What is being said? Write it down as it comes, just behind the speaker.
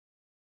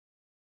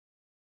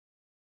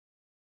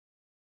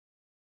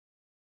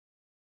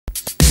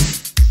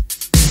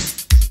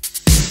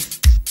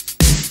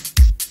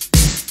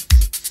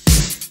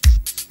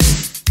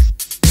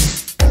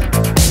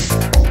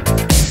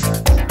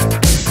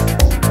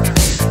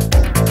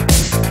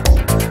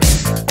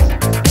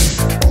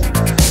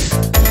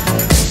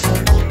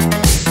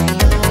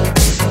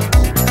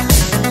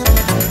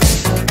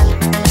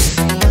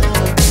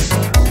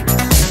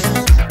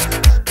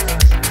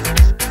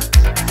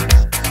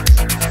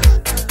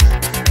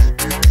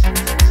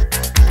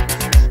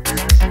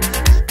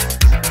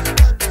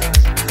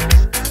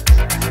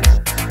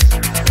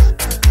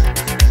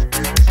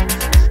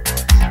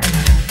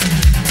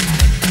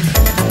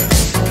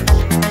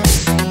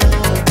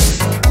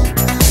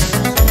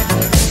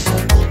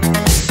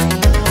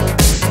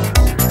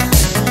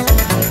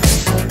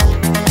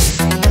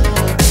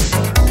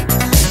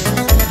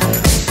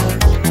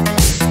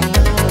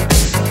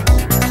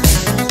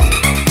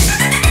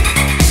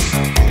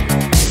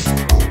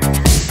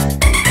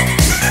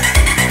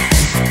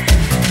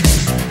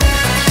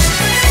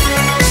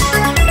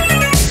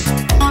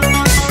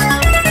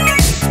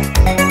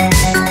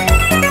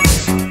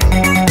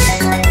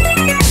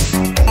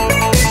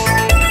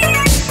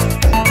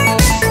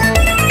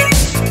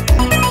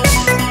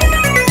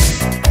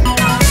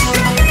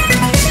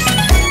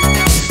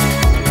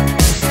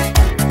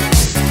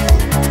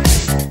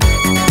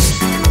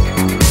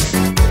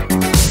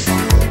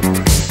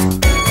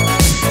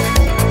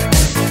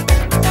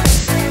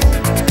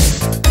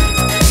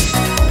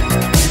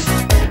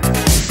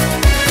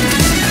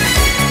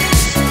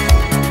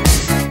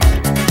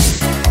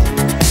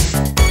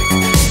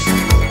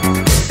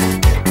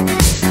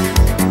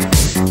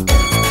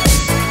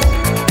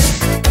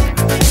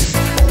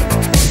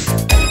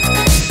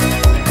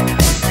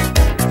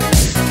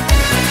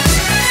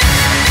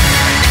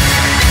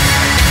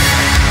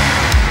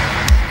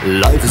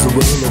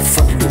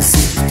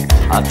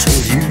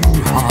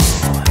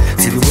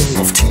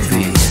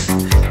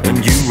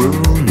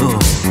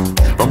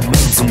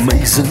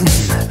amazing,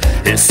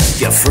 it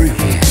set you free.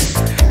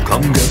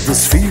 Come get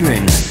this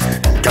feeling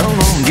down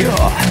on your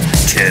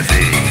TV.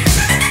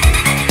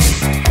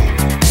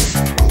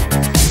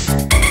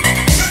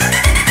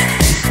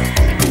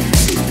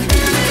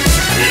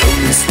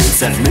 Lonely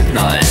streets at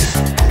midnight,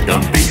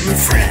 don't be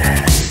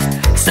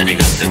afraid. Standing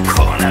at the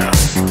corner,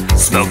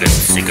 smoking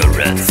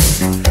cigarettes.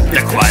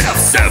 The quiet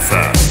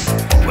observer,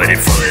 waiting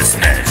for his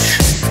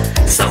match.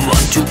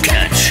 Someone to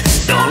catch,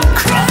 don't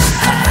cry.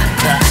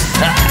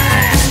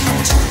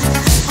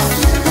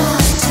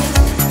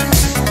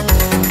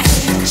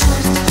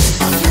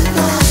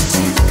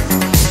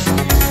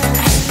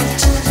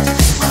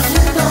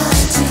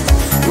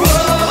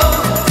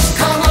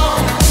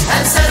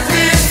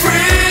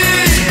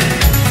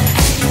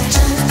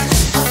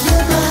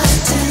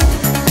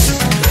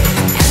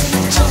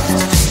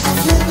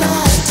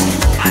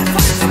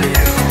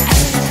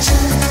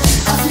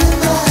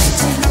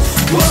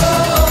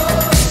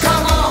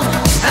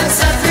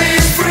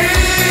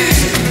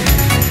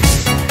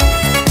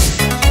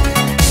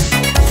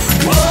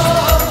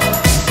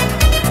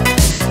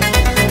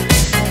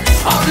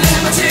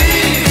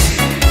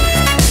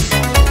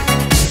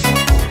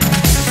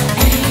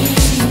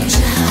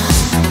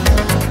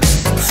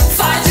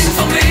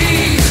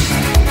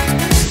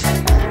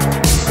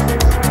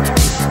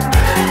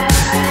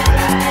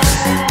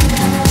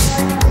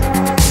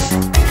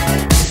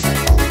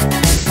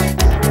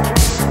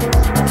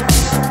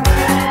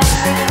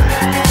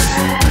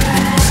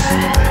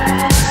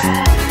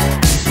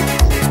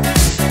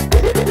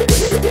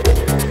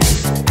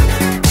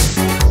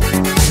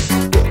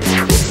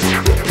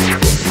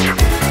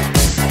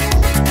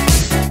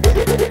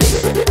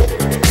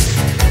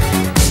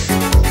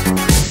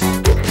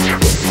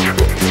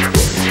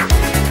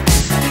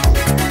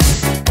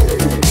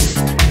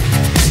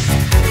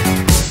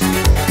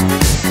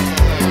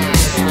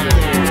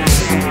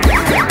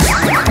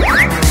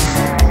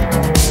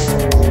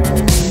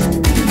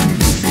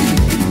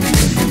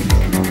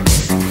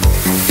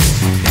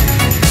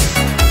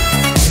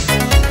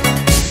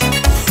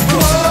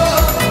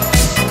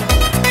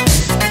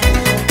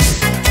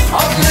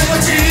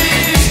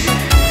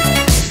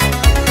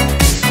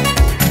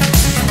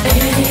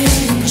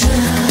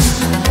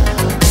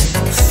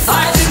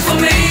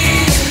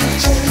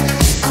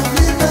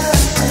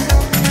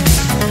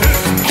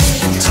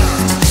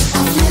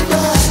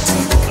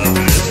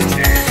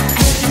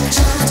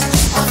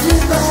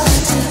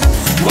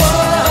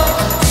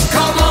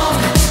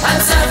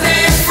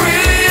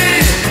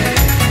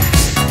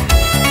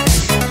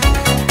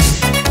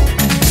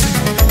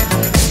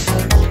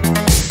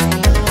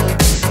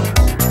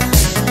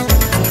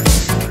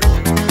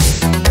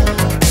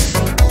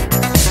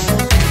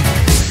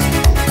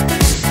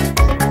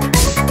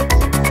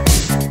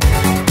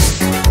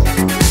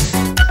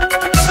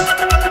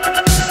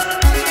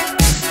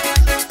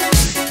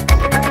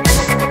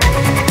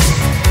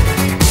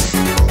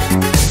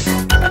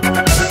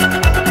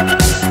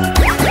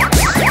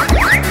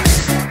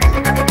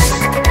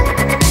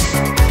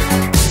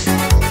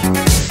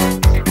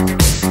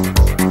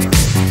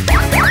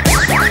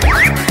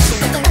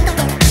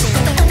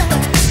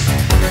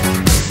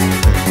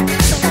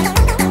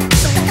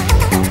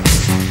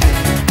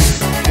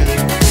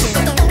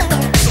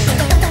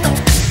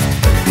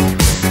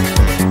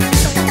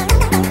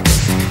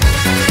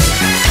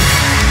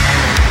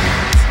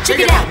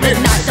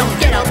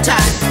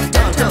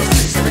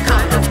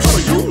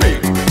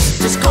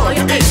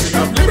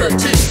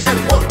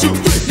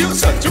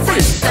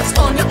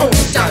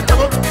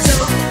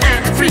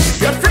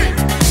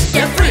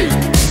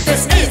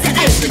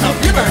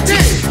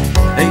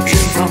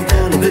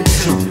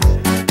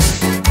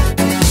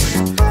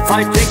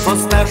 Fighting for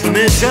special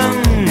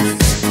missions.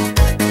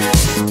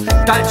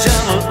 Dial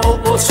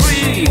channel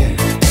 003.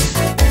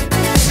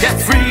 Get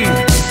free,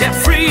 get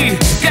free,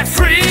 get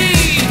free.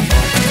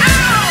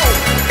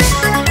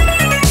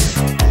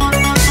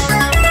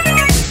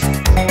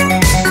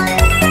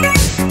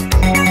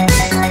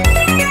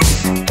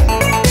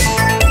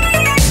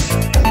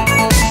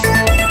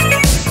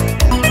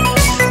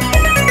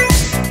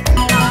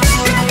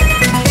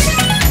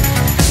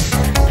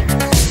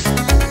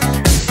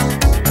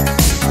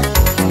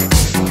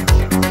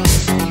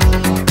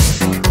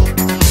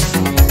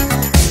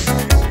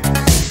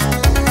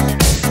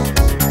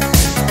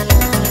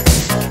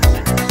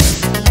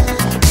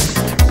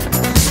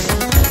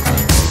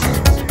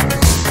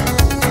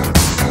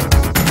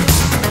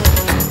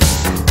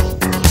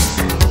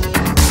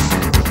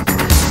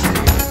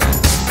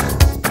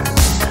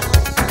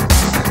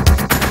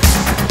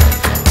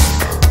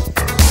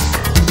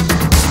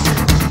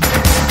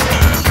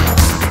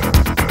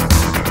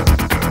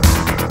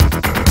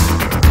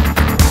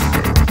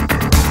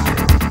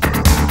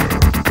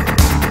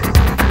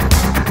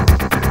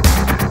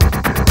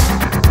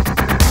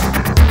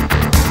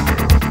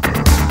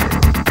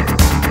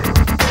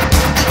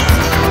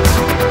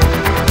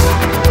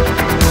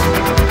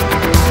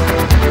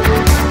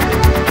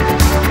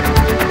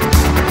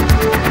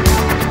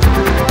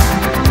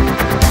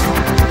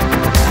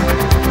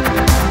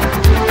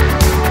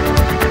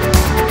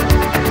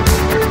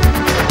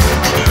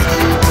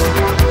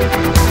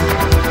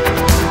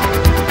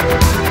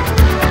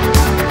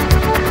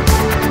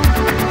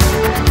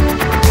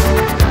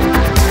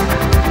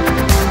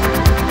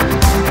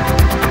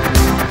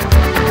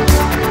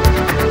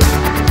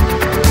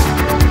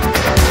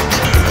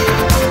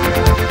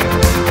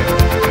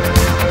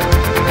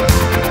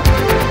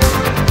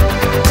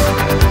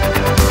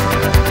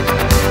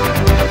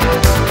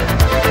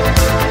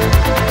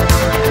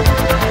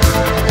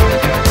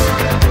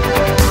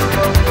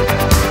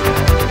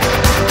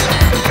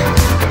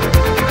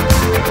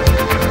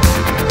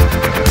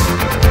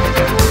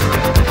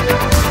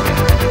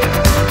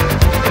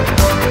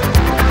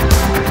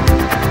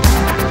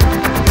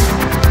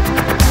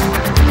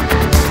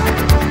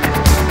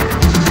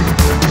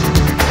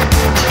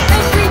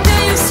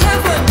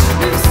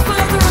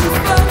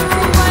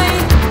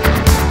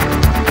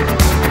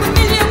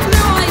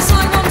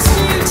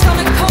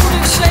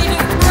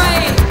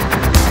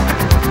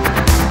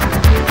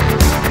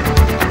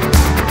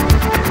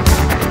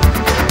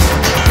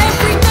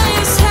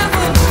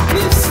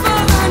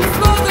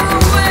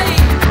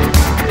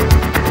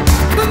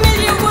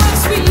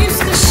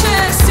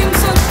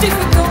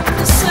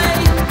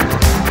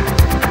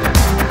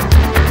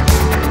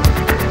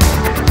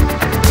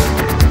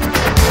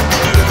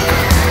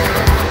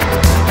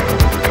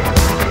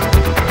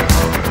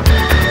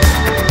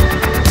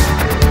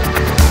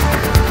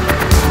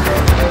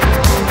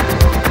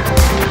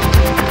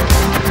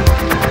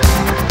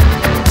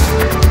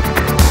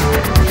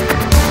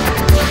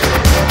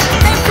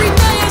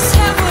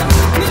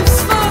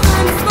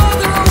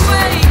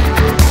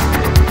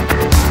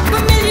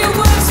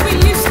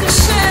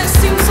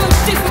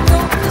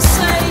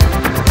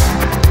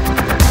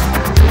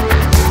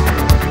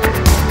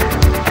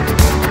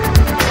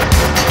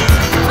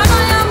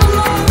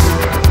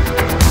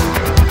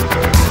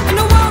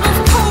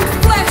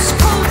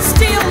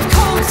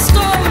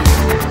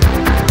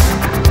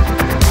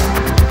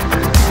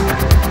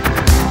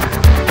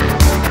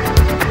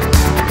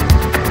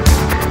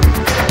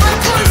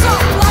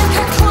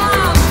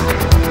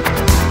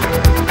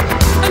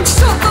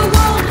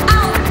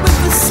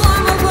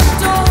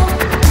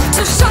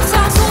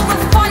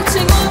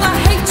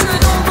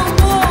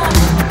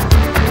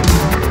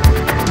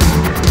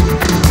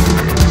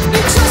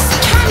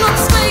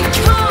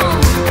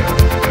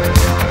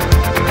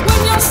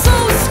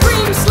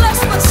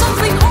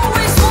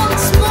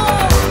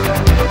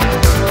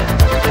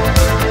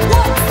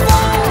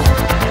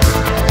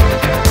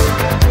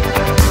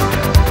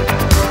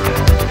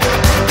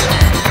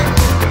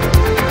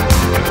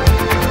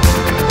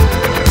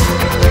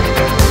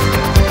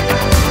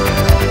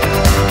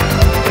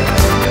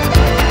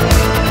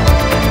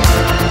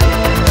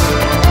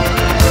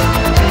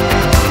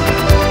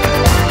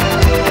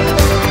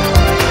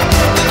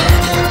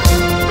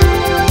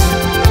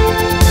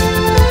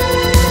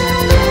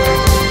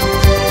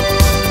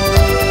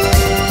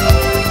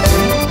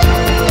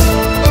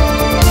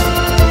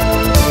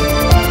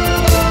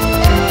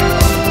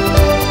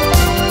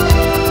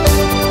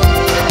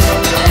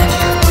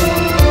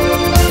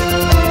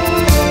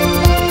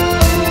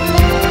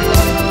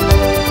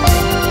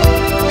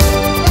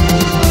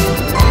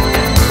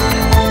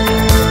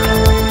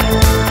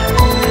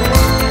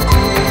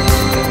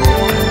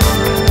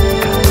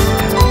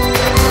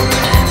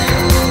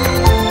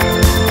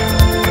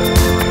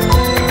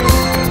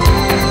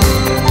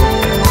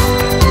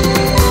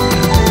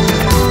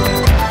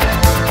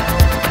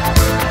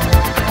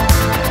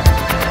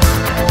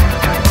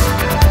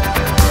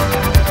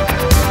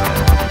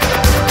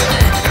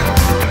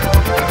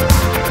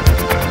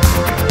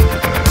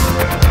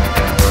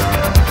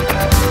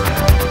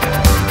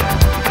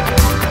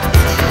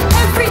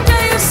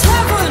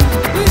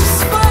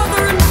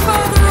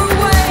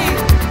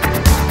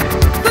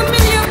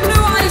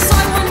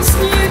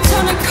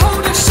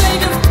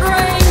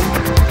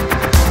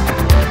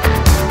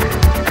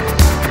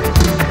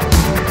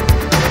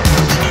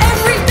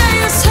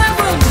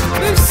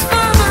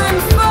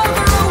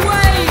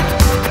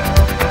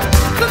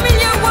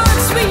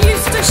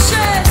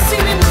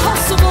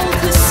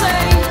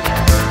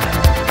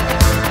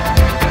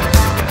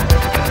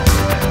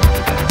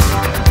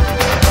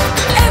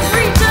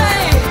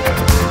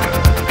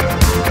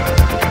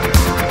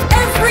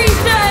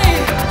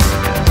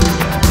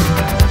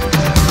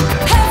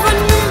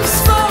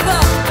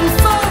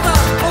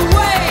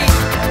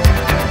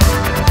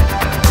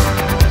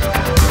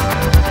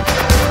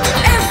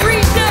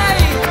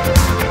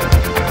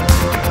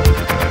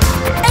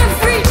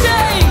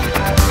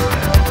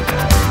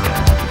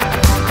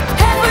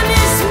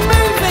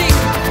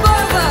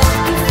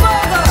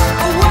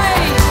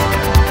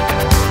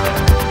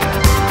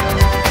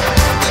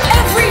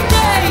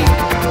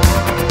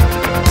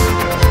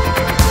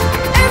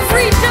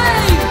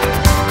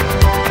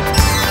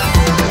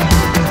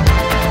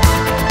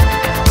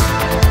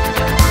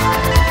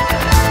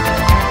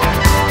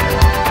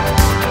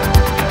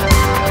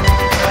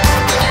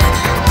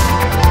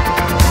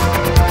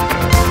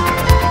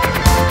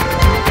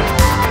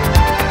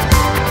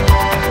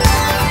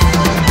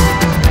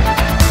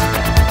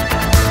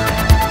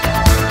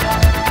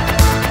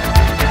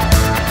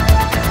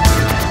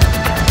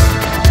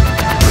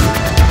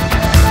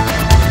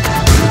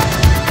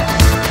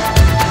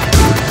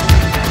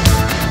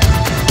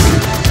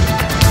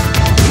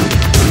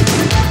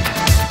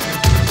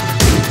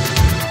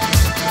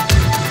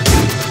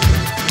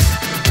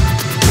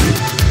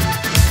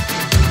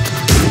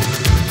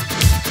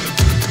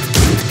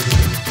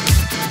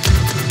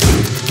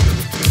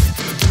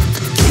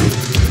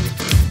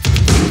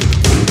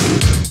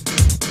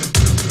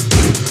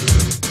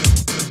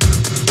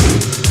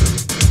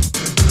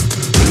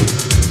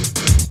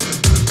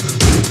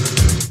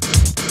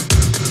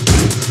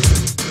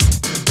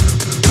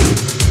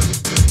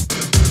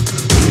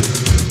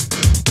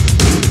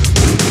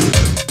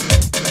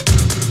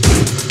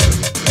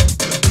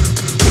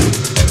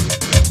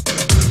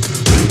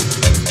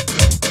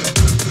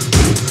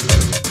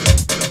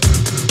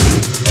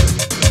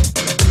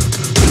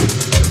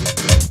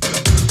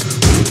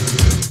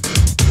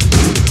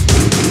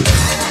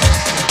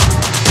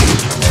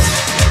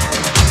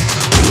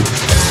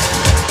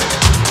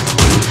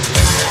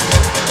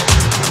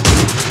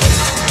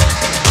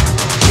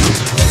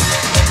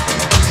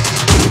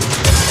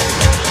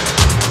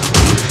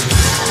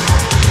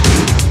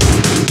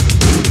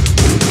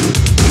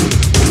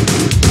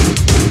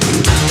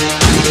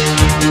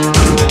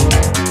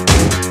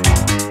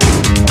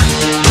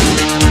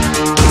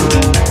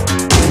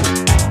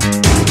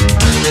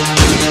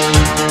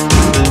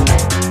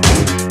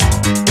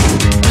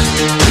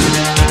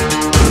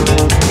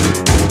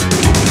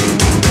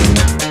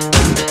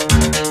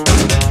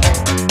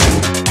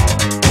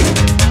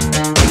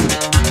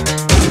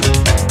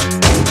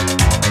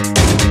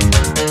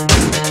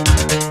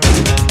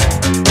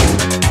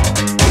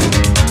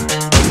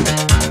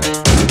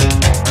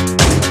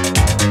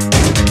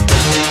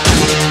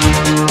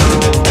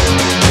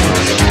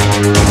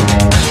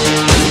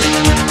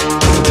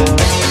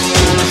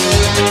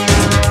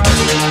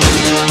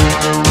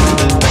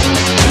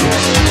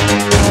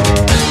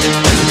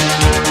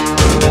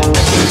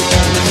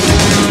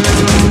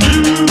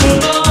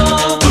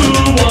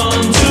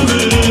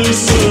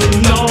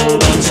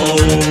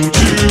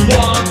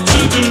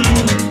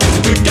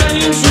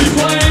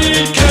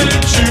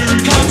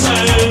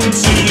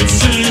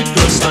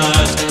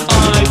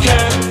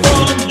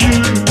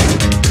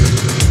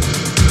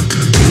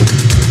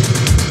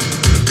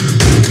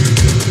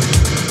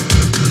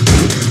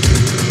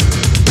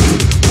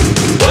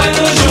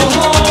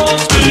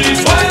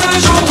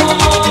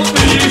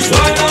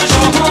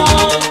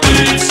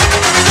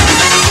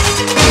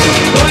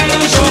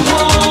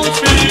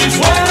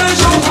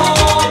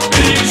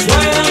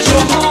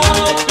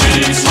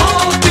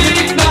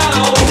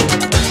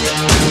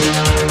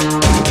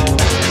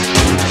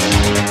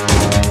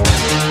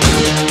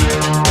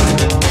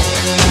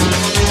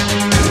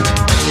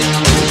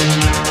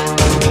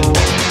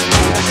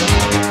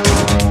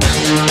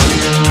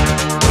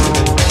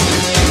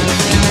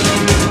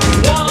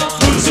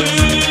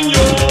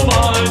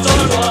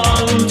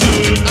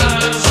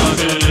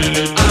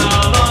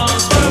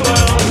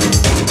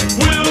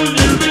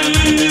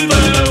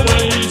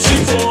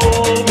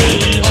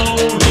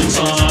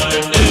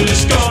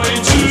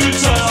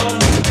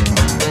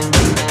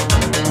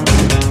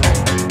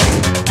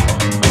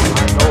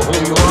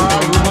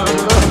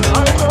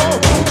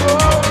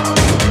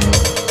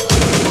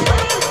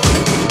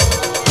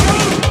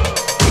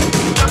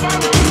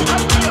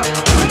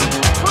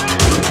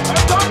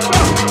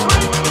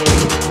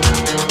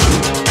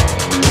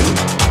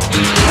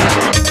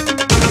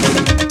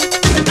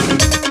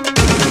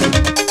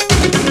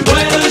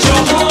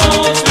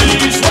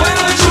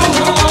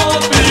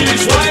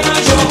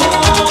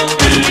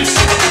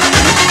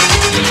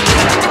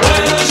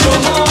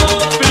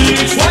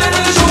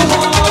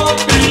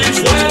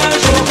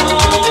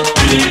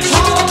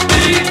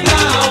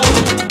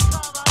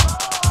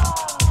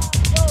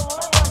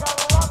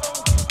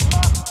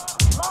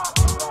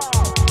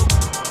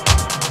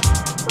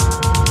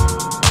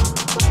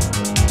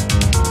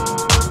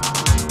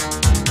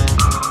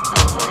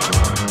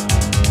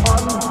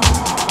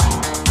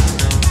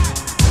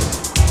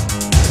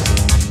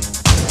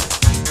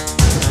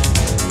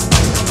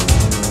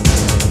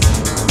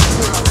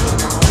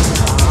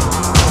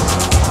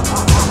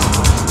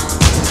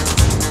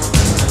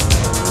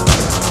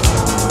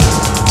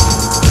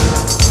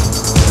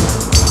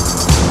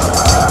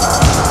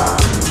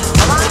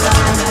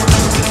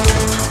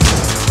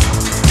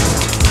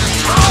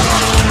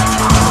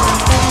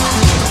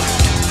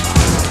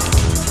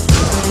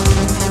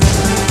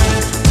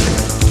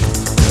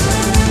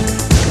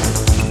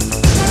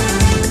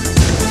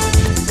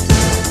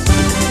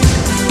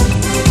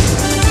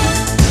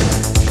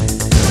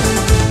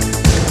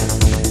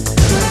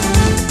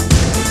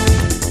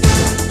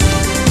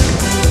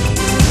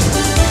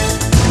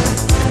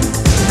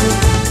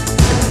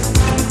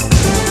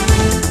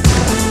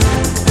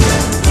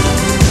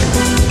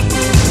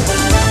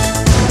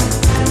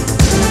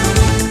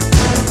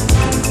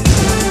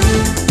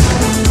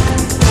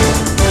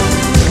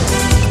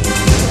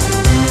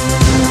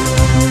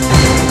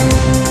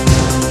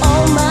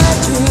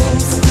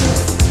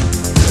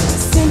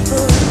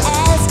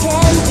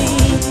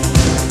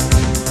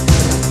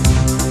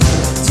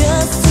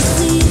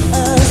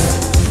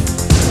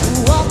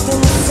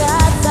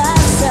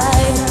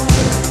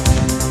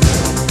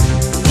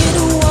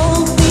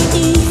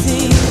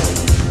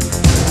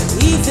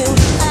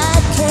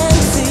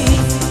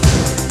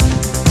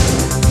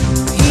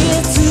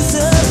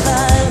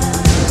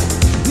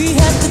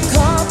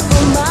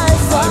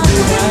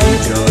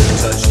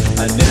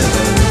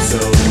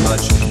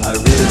 touch. I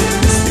really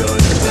miss your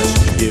touch.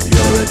 Give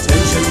your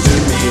attention to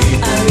me.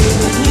 I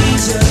really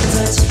need your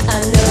touch. I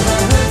never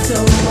hurt so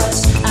much.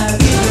 I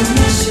really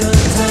miss your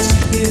touch.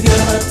 Give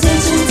your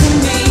attention to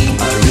me.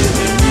 I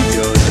really need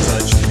your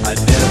touch. I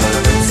never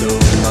hurt so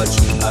much.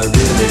 I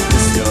really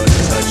miss your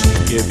touch.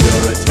 Give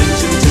your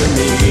attention to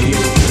me.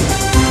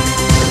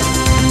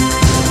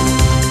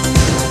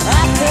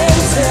 I can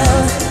tell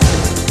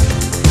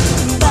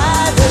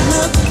by the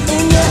look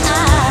in your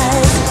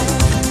eyes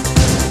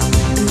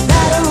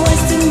that I'm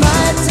wasting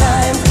my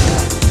time.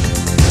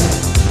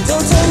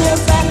 Don't turn your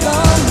back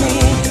on me.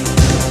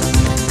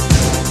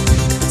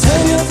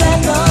 Turn your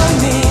back on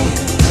me.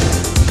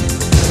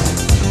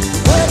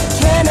 What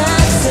can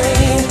I say?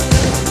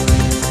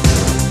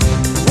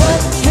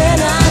 What can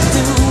I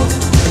do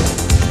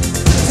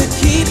to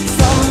keep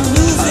from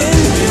losing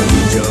you? I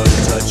need your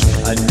touch.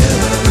 I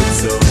never hurt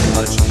so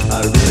much. I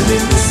really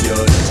miss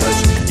your touch.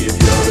 Give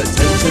your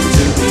attention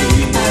to me.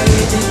 I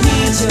really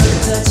need your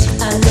touch.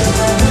 I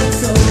never hurt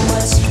so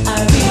much. I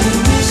really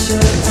miss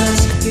your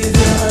touch. Give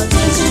your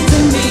attention to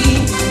me.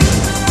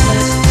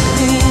 Touch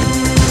me,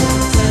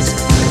 touch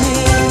me,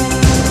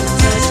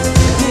 touch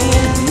me.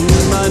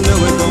 I know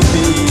it won't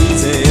be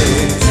easy.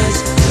 Touch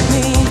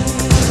me,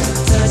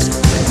 touch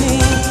me,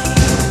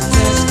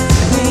 touch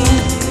me.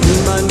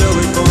 I know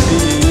it won't be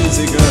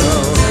easy,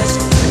 girl. Touch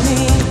me,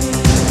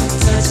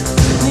 touch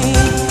me,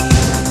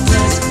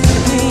 touch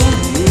me.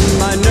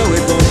 I know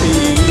it won't be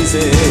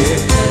easy.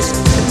 Touch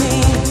me,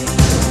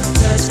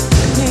 touch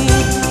me,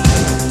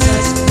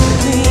 touch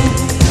me.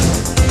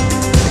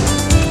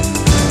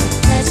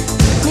 Touch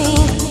me,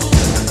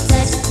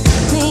 touch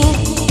me,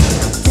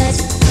 touch me, touch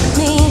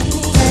me,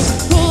 touch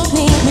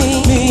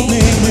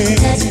me,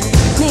 touch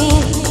me,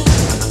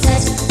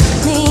 touch me,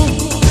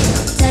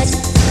 touch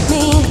me, touch me,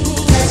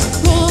 touch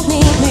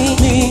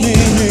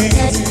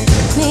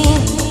me,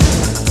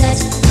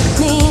 touch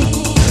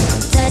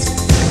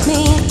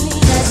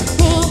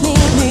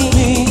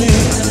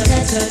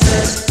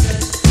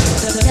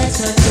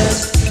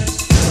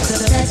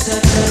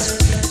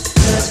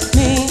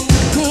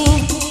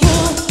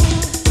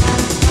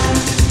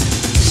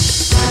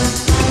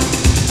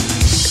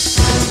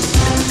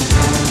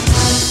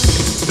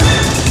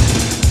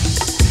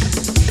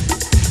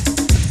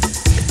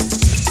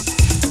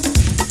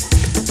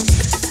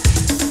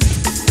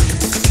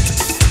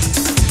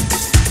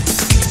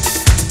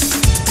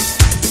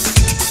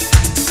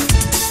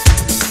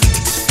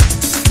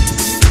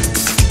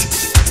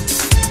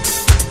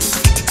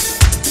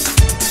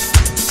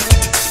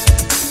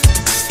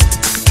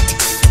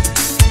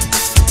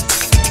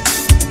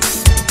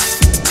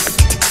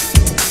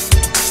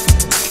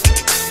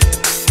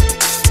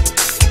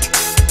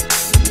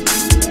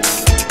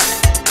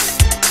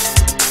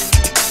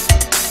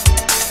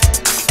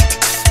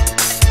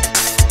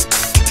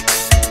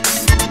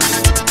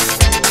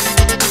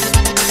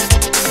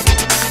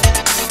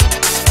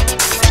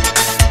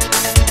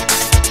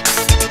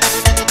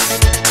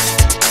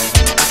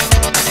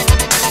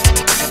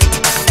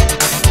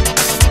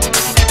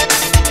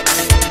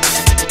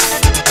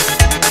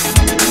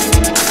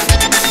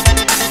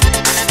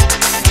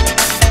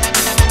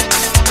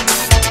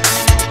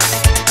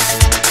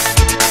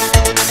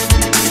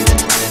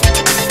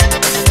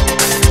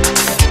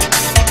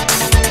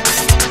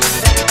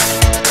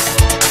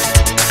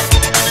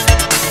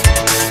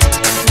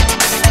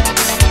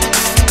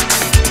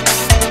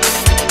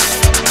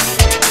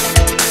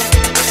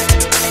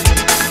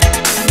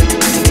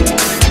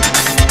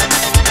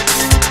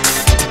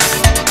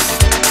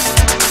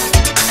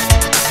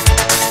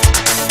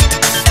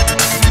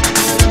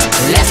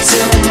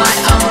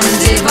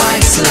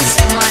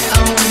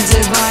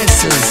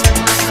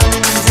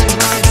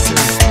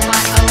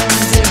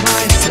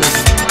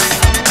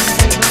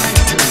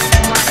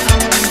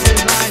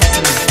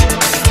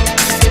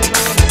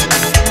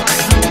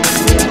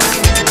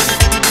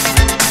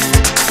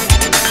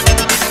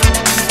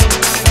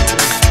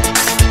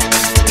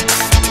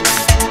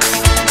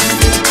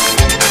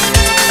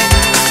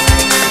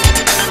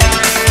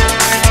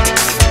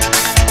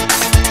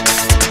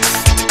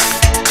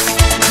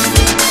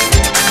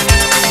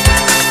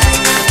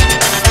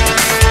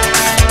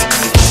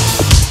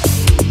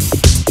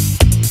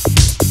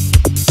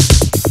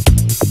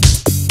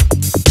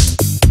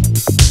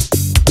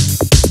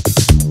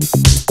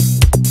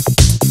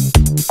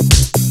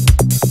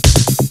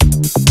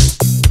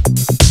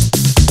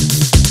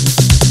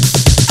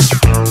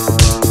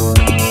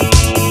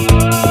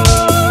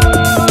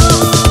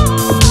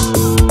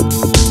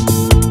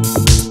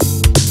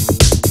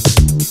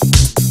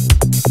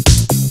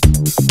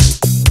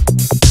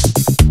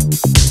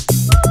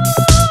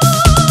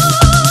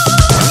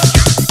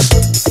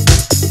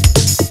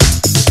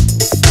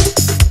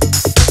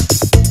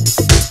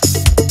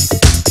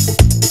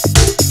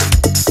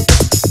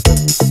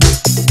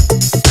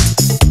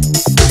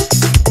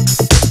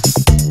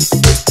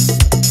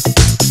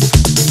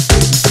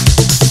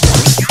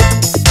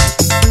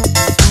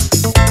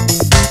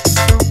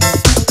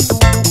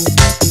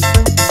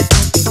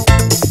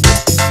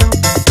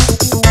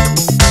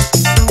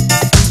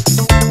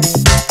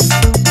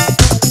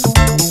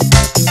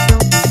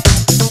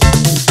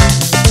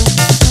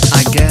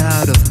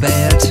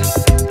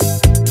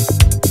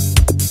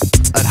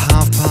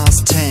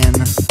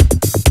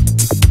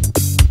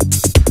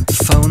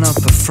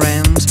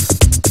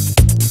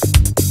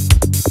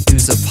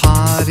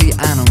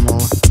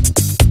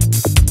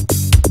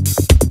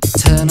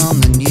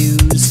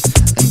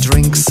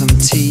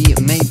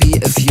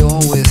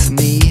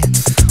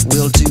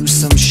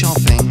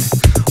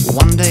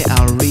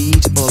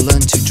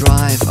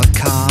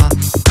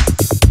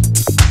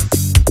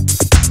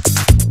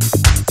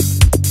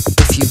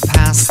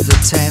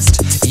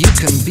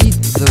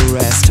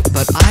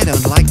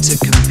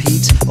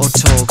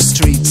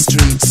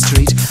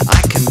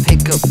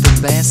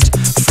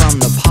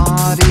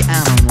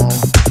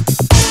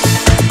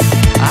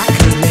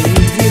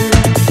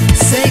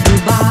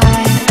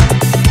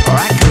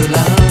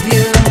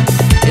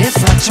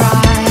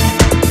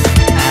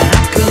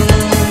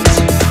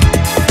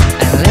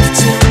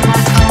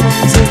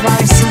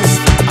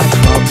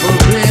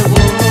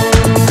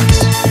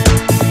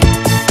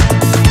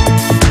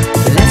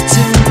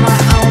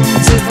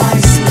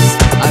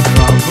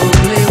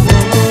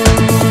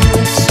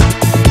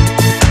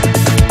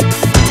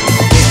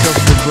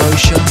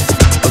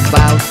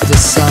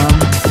son.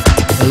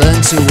 Learn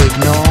to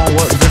ignore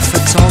what the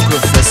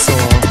photographer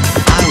saw.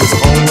 I was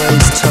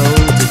always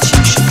told that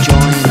you should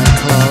join a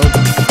club.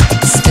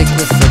 Stick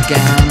with the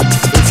gang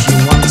if you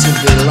want to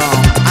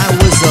belong. I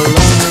was a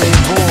lonely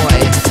boy,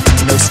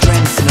 no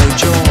strength, no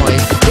joy,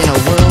 in a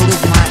world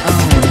of my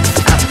own,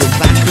 at the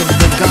back of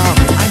the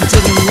garden. I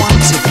didn't want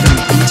to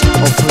compete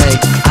or play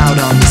out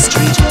on the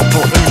street,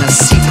 for in a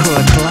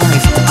secret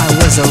life I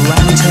was a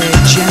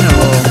round-haired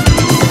general.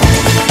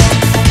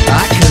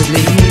 I could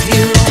leave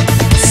you,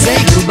 say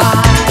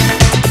goodbye,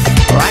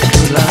 or I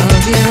could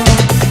love you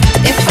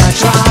if I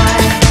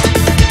tried,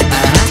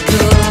 and I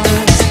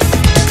could.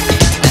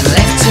 And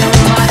left to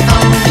my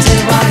own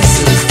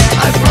devices,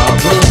 I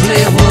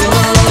probably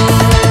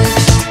would.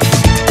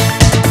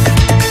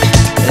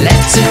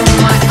 Left to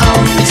my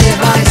own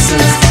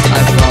devices,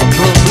 I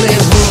probably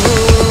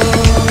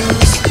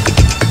would.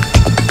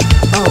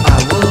 Oh, I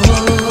would.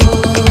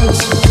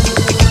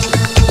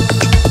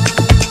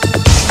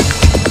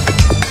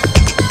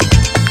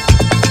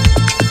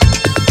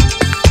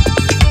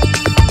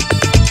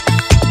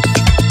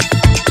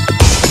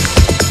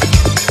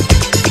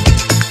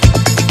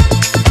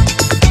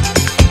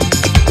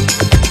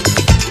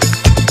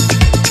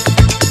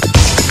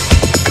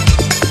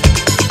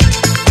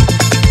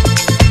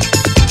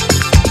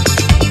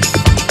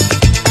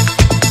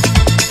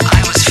 I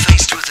was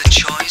faced with a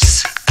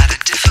choice at a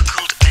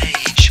difficult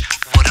age.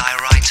 Would I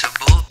write a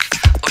book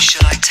or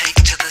should I take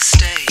to the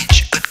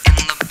stage? But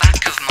in the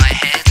back of my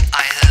head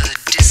I heard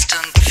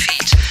distant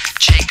feet,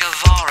 Che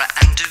Guevara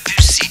and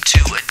Debussy to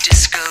a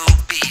disco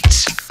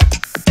beat.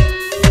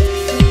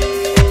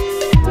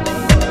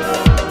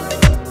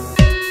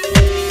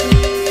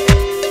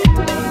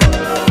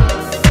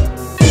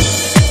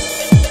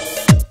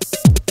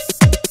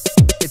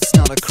 It's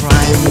not a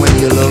crime when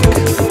you look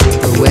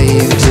the way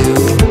you do,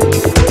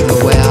 the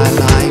way I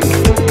like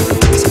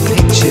to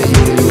picture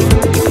you.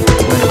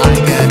 When I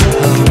get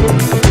home,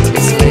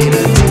 it's late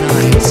at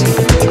night.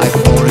 I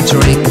pour a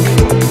drink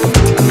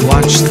and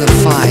watch the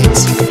fight.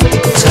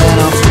 Turn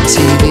off the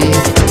TV,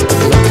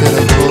 look at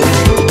a book,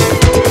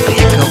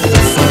 pick up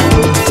the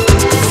phone,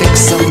 fix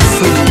some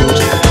food.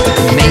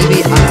 Maybe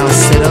I'll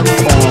sit up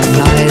all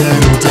night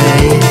and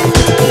day,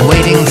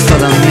 waiting for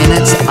the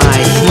minute I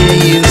hear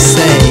you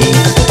say,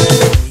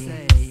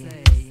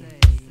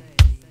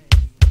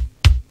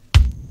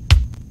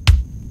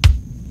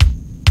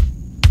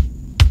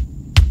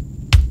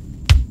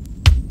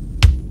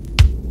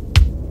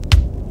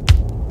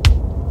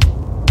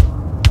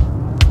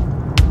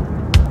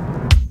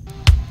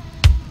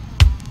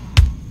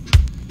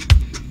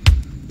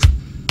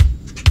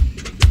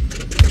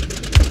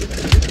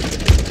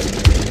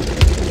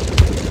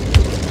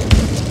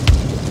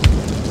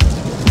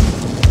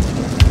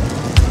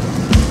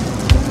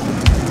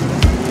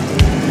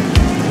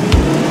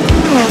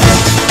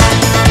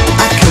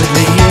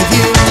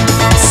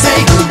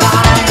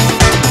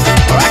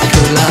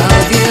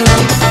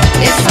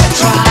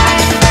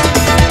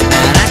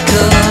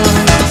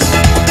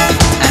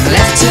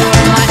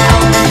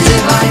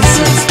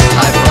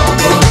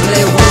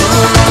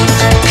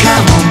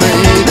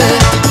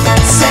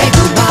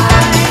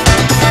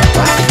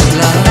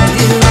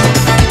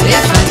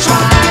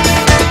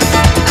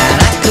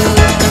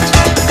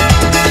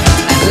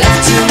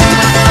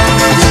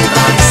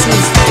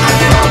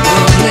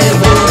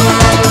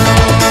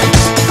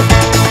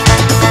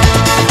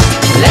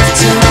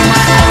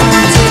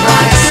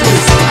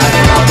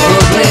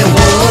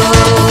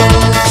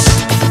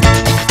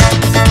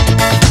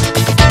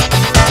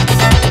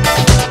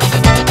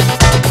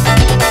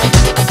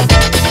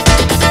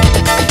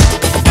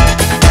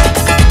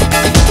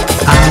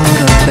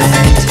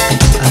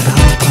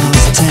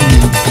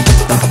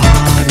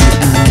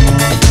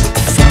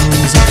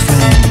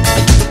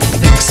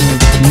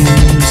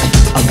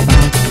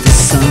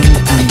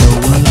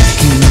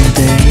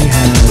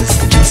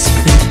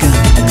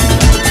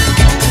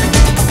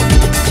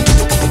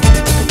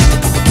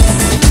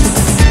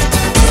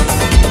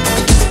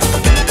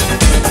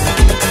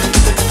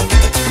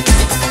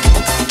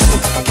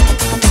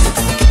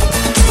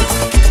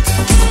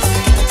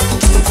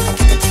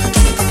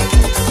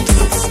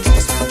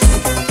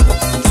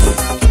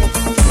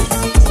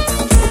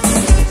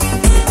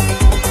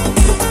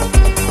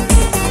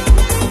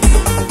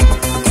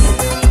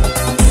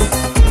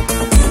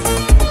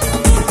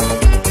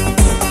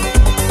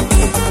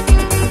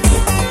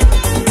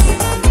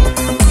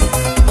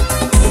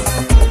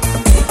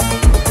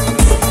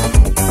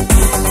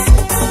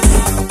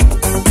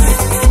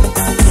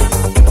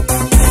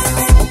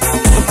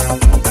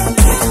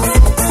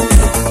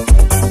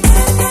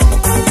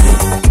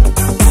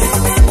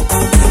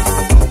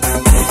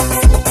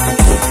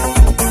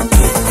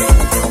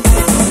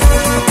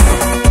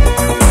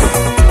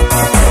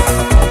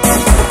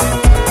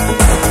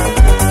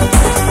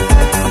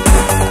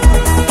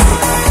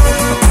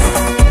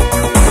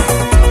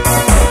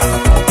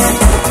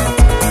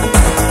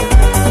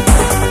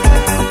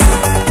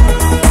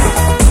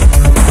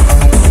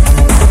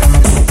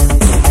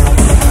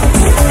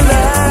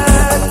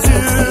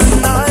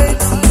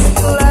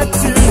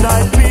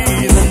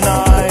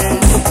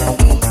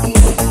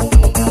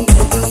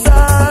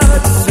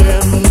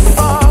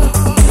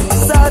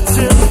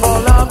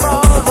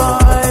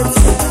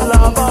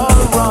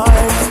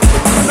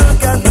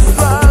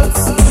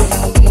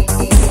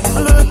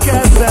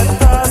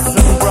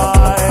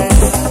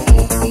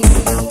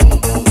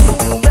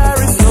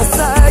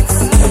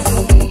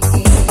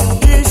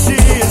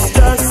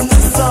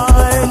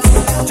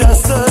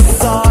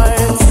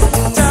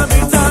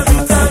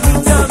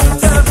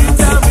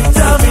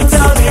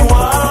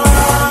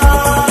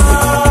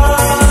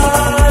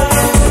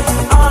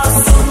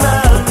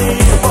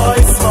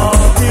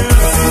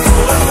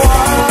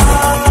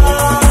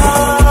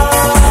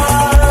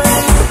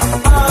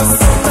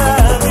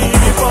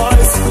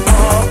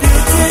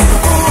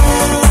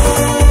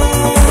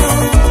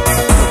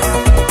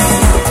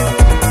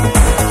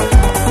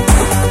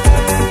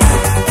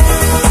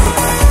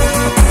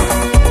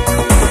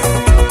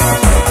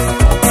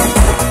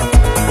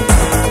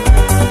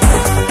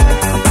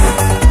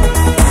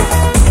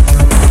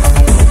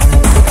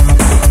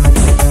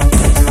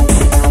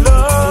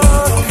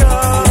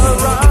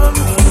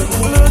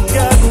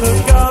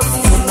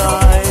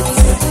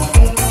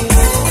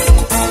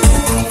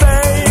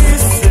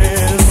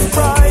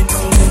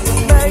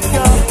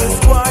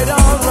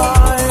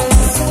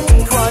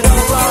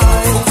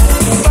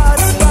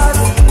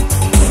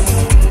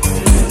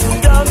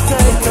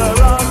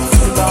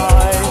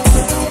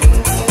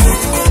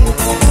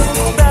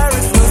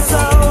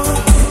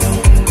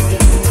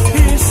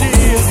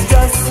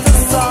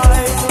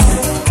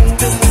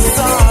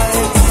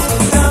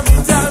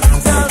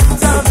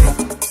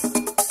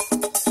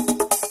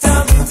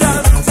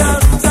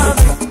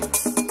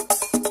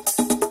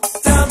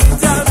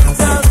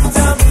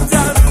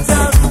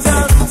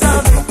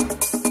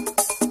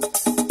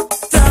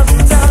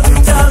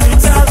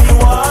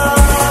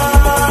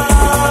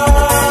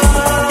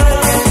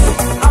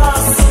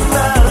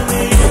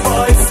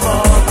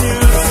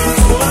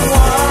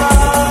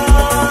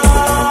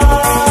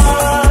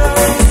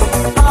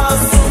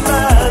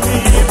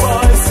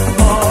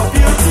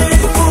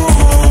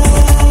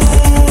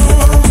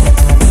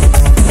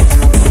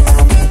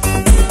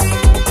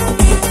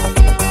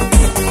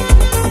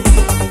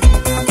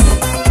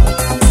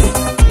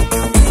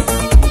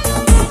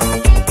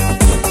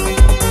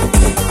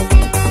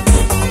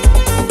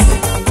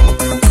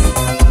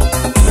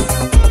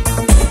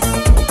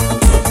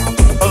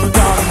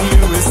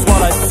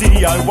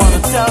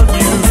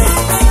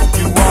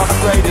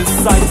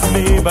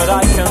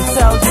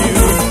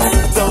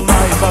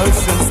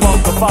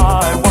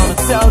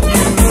 tell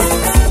you.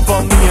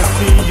 For me and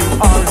me, you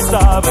are a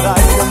star, but I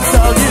can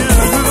tell you.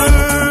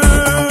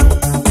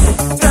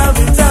 Tell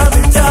me, tell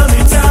me, tell me,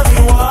 tell me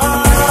why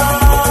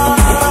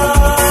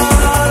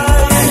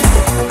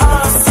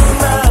are so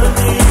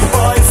many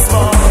boys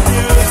more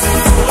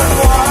beautiful, and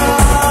why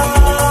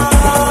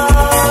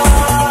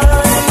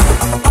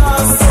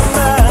are so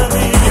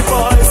many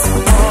boys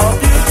more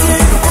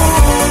beautiful?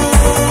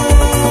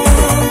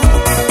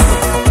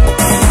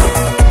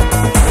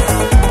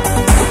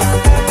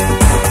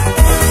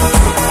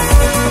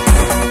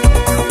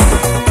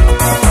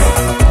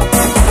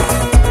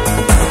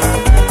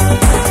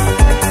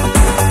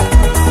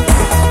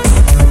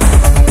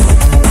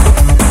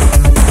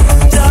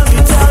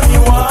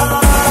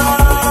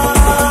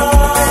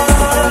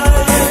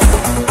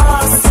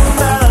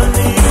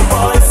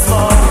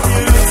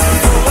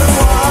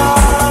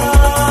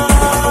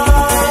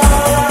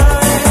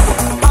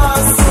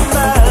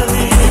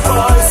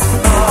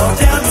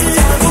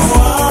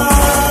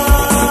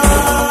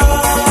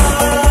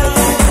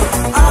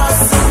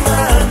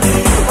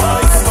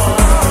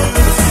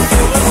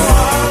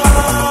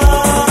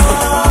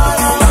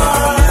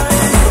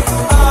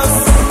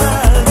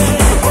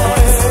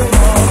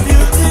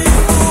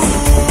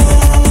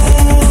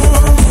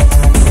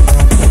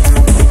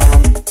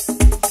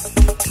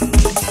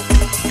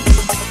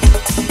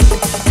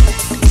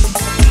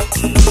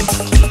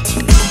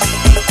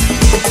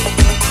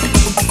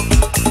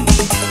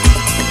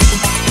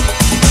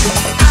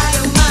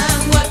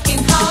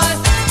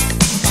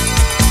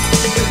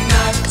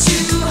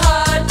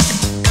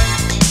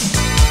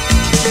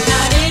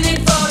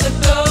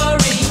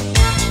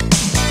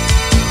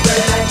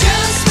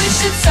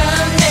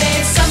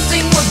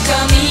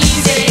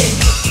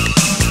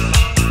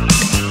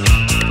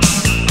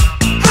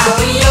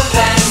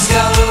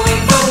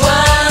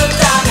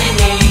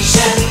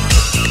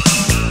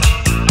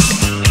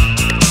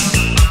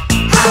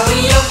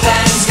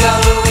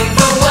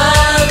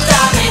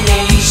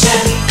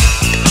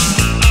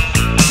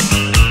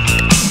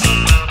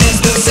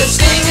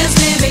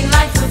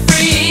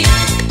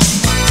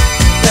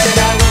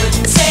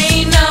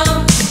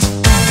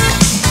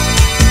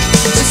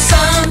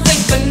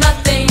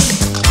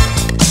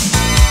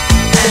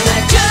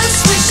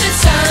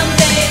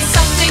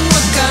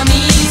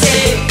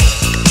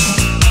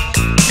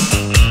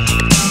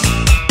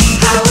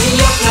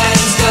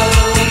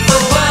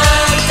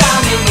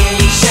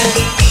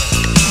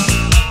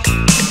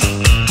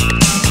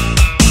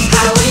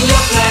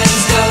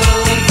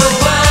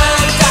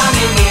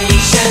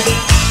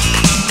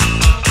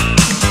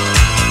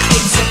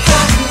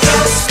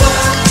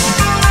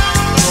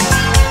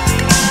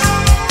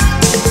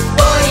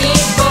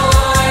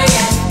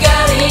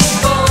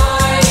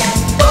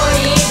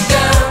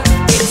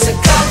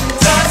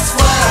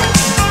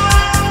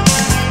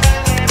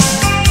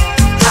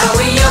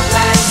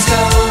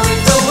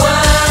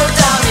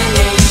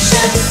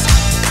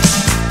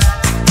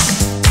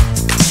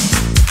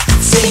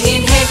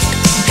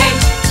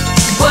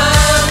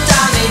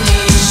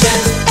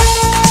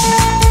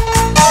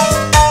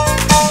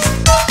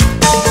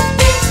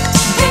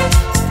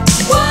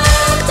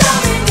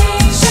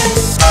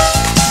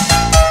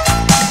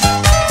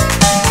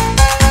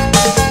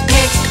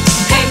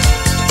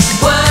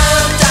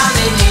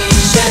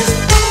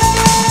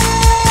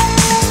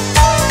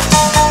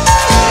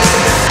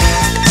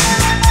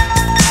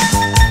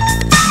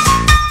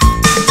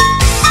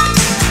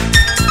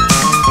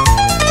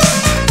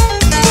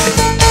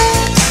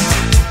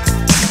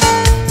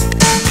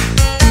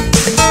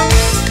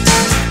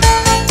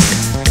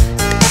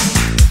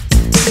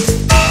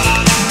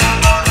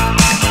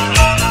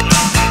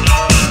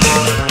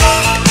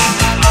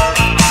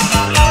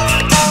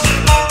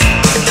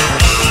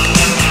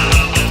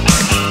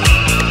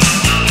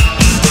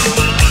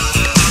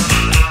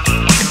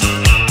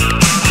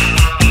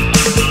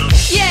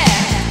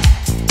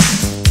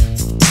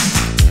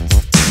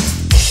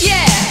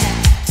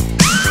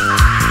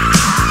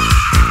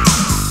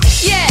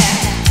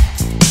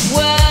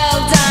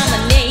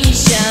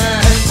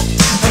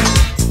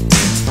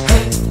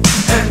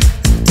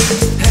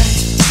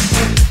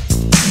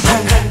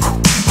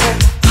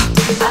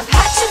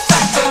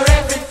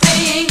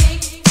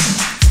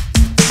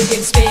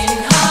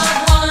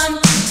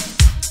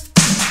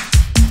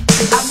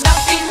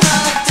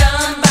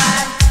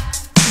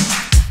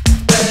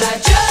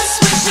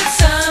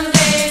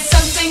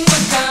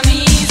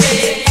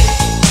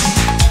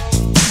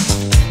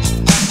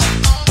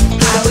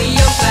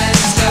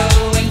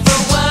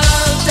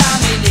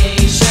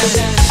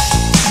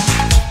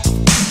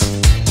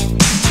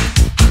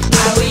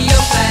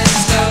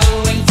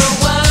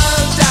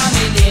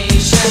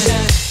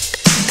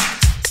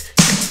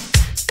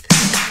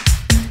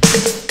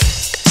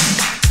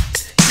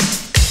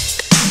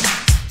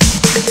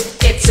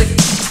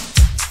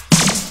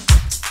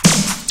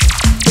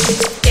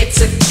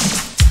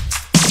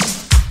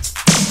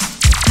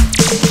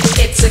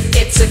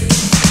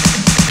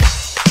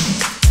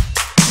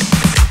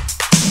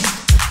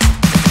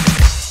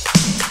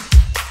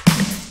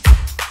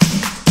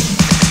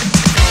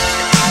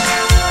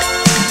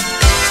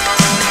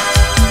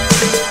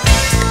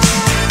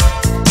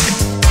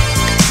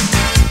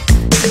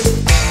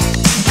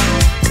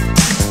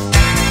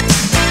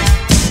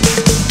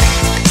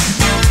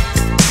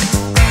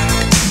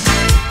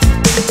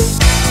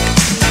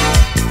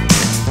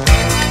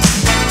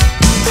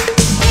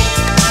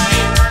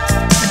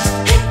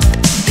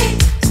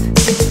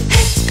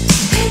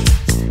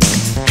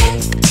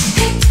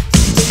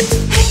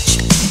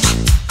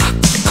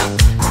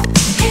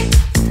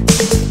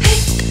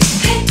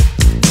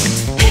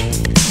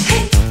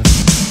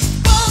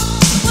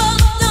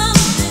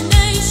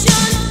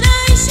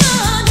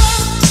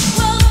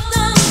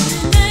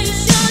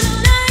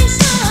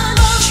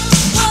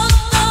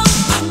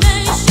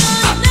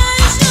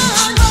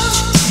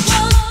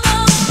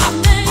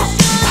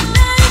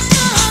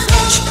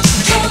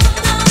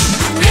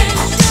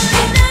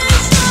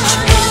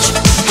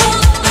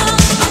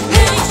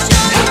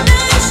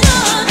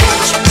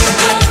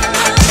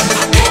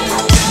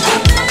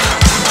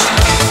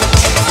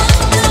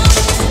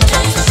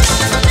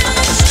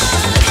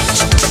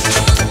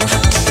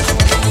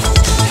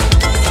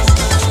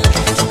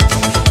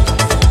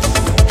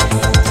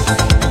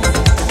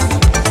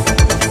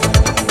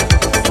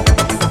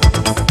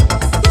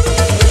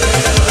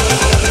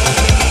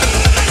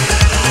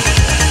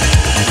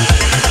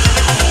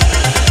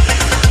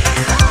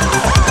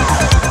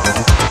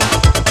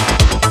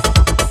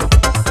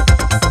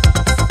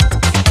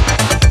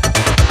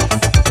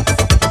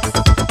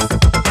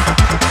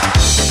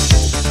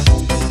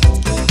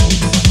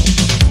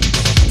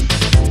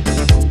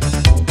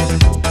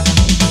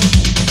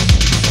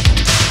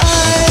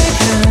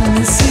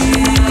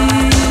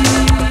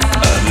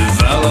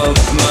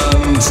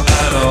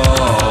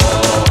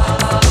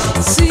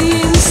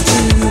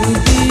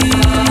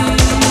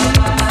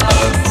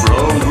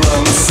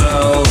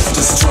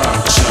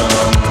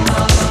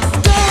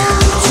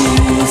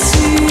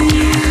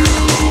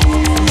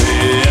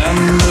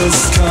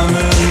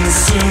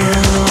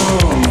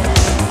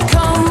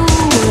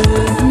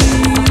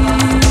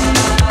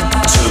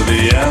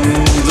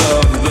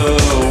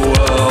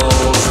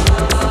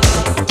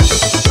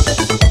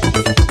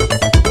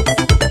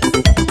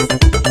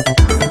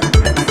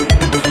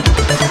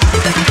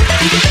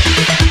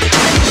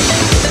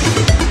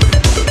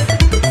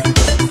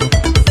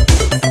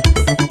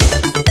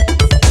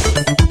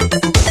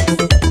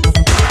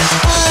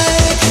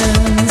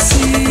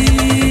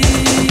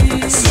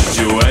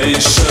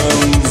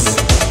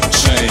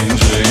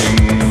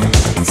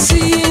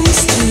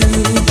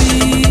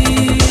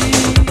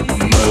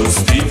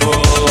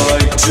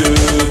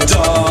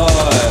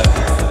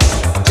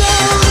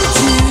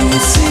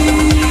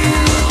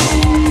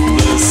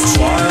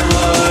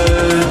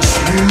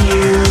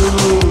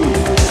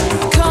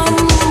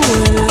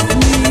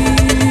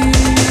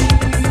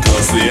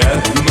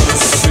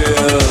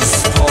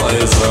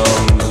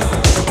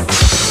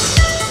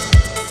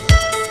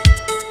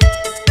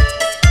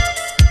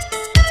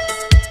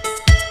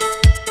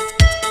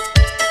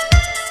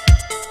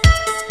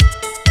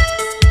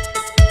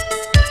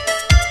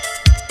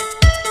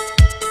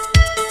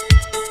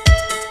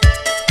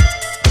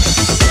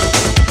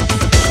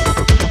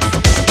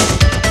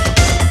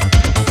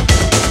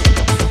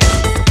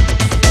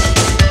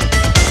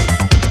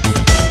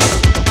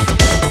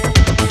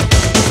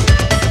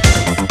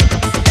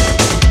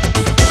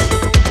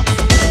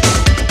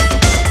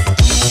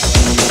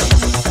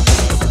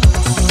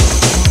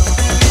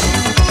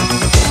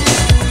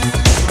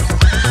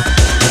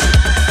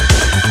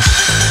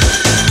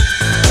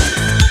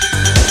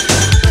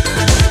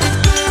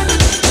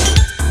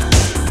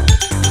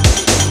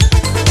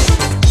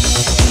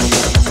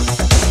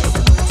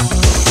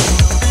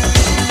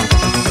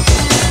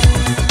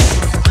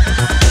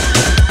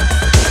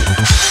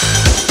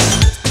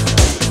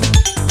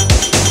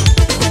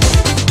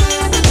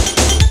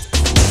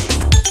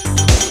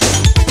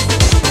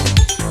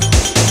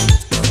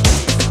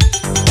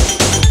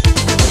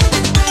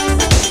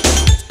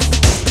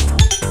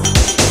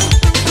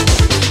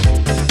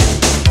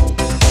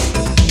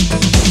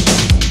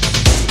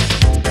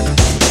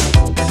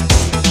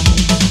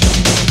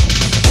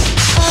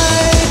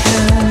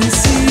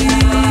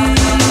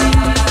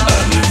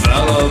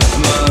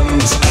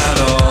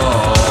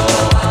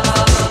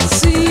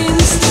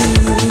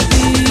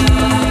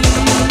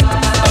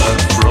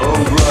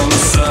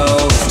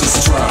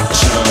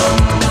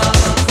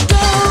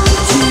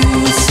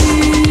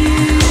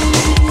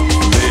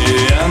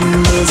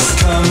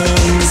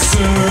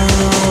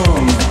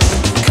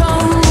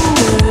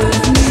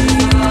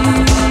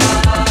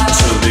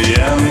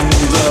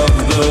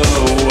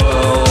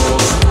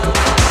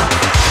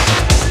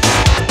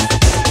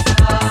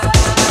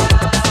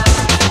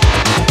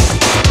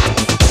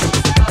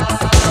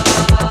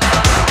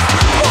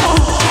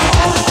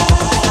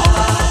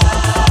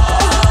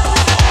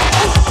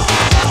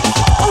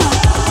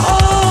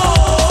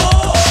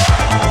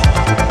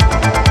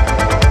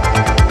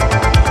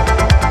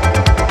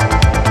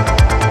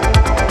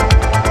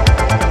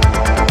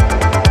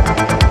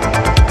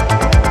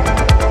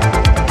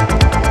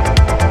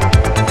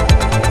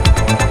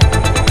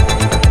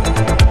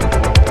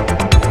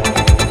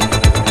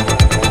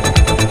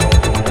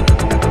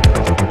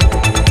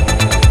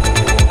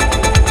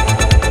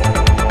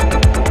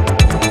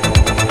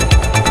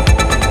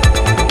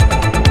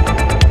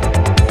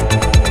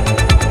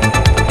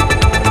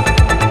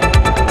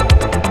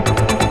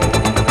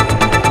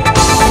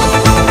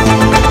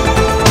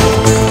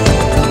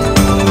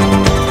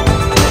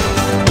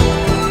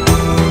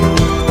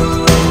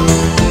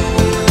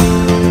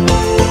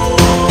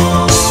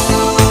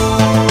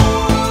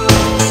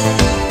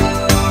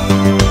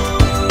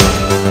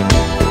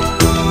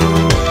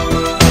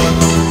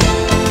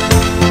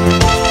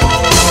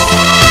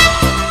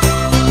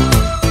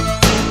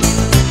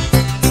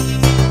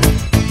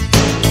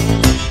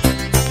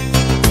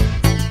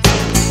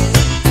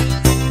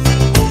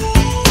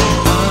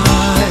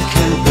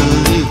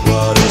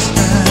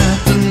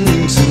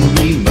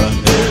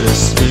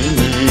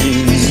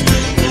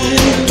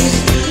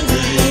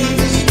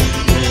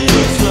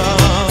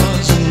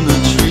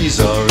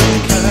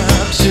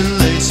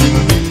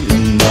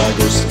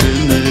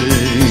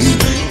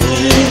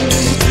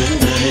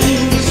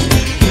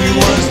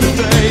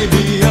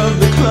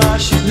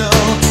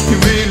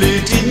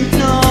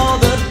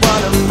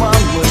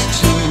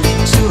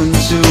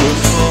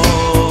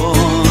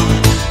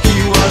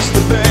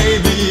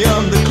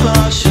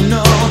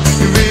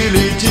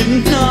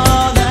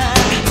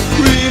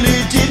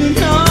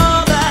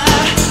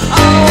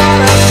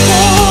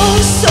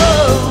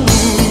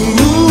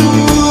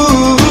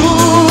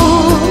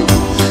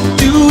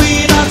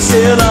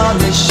 sail on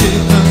this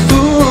ship of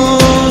fools?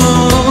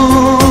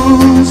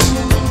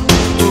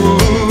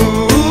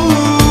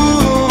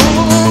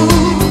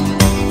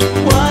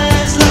 Why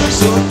is love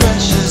so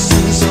precious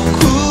and so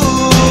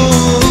cruel?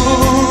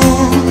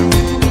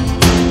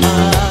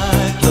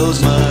 I close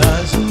my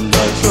eyes and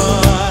I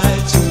try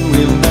to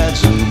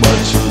imagine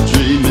what you're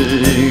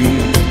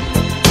dreaming.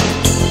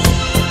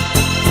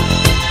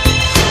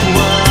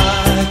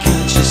 Why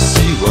can't you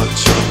see what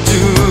you're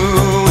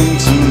doing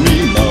to me?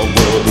 My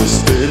world is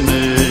spinning.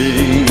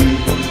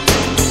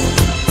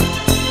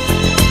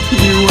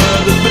 You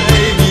were the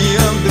baby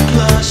of the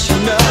class, you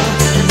know.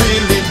 You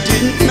really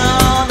didn't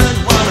know that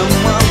 1 and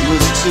 1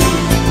 was 2,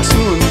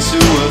 2 and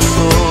 2 are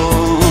 4.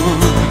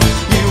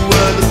 You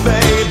were the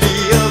baby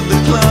of the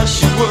class,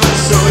 you were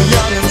so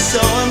young and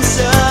so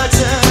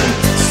uncertain.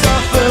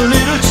 Suffer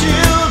little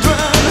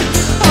children.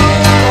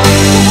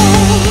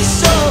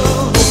 So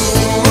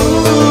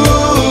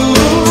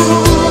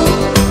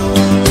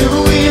do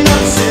we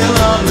not sail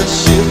on the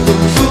ship of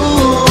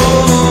fools?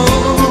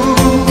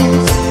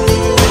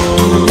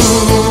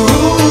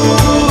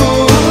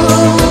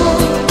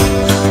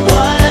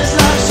 Why is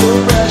life so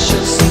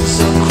precious and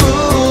so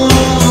cruel?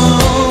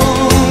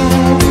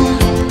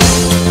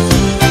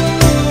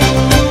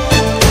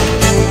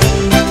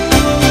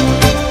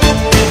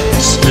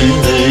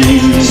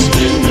 Spinning,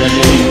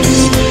 spinning,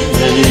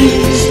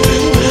 spinning,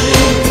 spinning.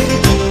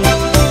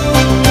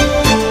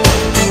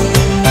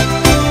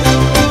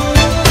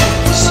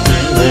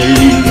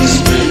 Spinning,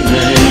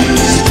 spinning,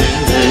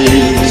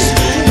 spinning,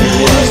 spinning. You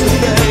was the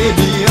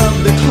baby of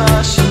the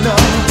class, you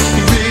know.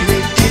 You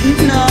really didn't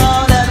know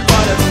that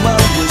 1 and 1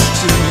 was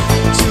 2,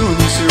 2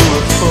 and 2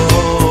 are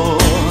 4.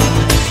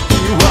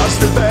 He was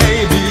the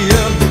baby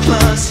of the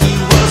class. He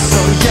was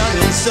so young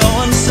and so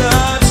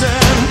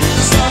uncertain.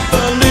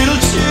 Suffer little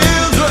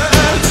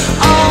children.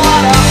 Oh,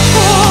 what a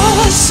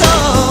poor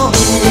soul.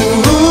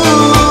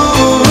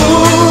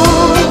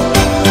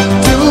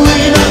 Do we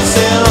not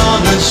sail on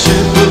the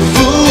ship of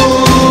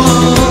fools?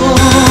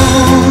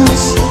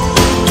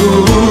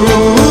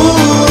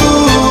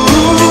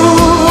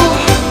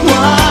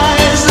 Why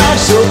is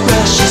life so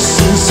precious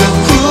and so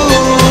cruel?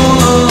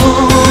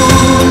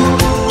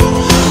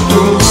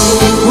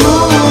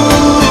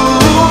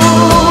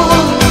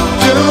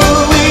 Do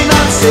we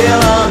not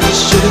sail on the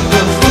ship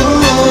of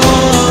fools?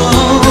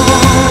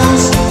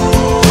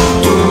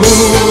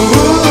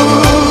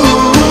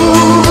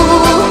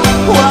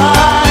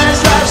 Why is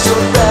life so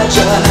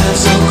fragile and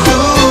so cruel?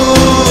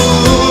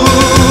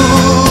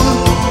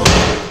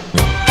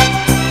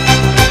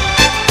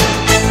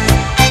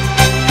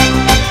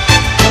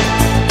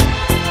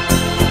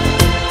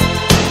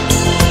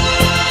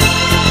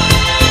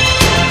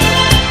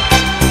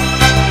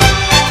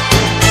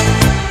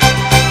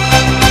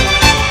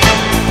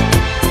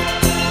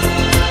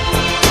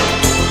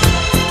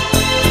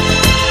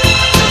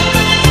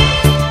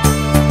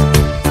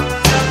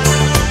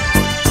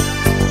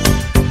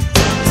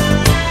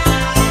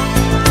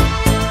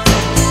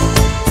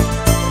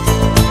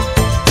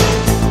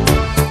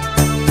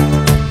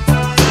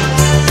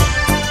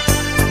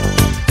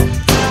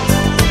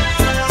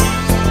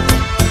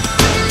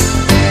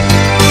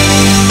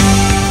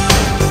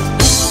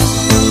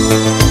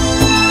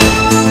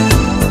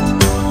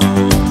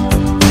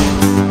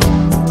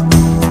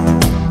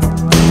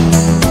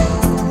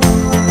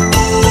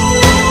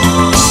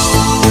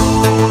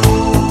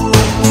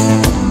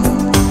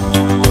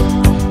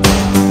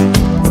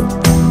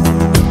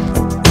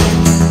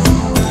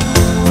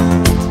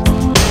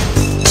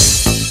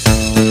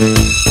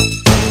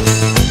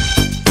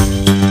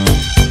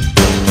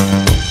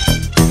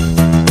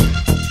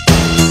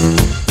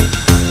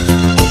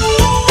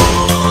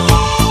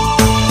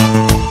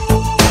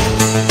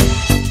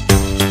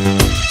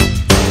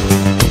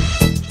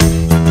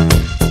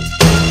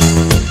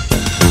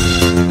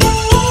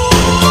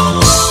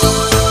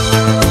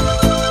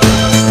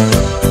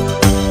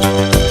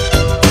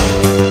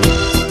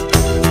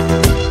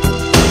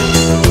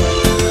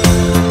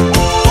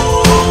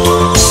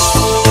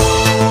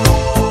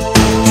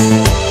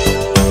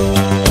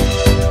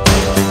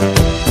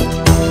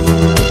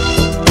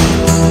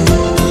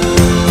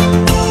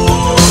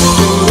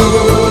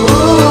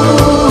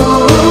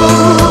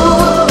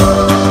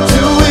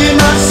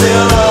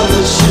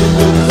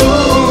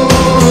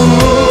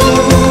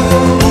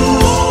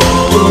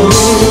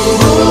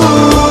 Ooh.